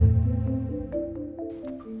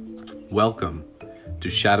Welcome to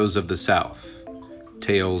Shadows of the South,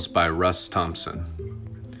 Tales by Russ Thompson.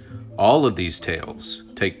 All of these tales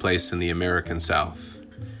take place in the American South,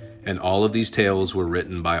 and all of these tales were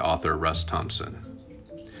written by author Russ Thompson.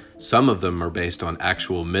 Some of them are based on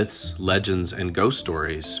actual myths, legends, and ghost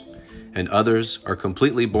stories, and others are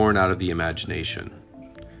completely born out of the imagination.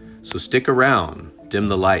 So stick around, dim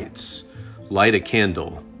the lights, light a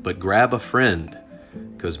candle, but grab a friend,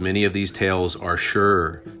 because many of these tales are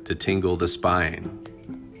sure to tingle the spine.